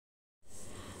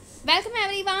Welcome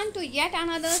everyone to yet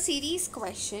another series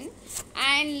question,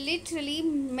 and literally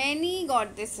many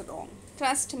got this wrong.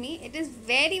 Trust me, it is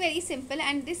very simple,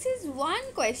 and this is one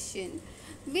question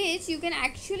which you can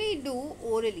actually do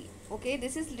orally. Okay,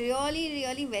 this is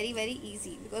really very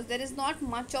easy because there is not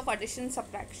much of addition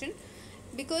subtraction,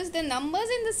 because the numbers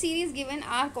in the series given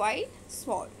are quite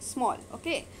small.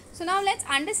 Okay, so now let's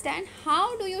understand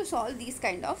how do you solve these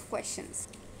kind of questions.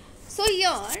 So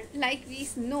here, like we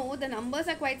know, the numbers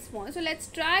are quite small. So let's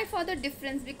try for the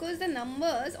difference, because the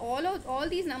numbers, all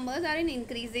these numbers are in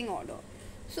increasing order.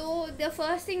 So the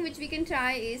first thing which we can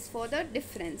try is for the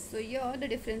difference. So here the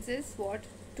difference is what?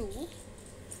 2.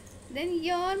 Then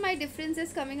here my difference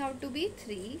is coming out to be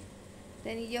 3.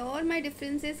 Then here my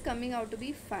difference is coming out to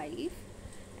be 5.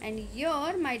 And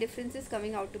here my difference is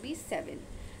coming out to be 7.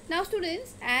 Now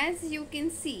students, as you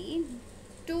can see,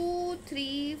 2,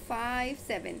 3, 5,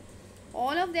 7,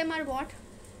 all of them are what?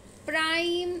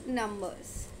 Prime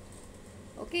numbers.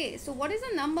 Okay, so what is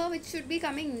the number which should be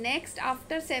coming next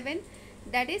after 7?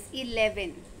 That is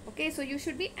 11. Okay, so you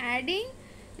should be adding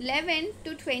 11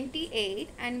 to 28,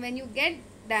 and when you get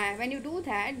that, when you do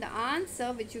that, the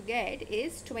answer which you get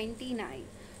is 29.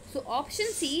 So option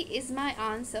C is my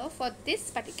answer for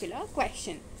this particular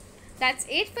question. That's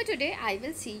it for today. I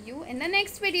will see you in the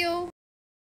next video.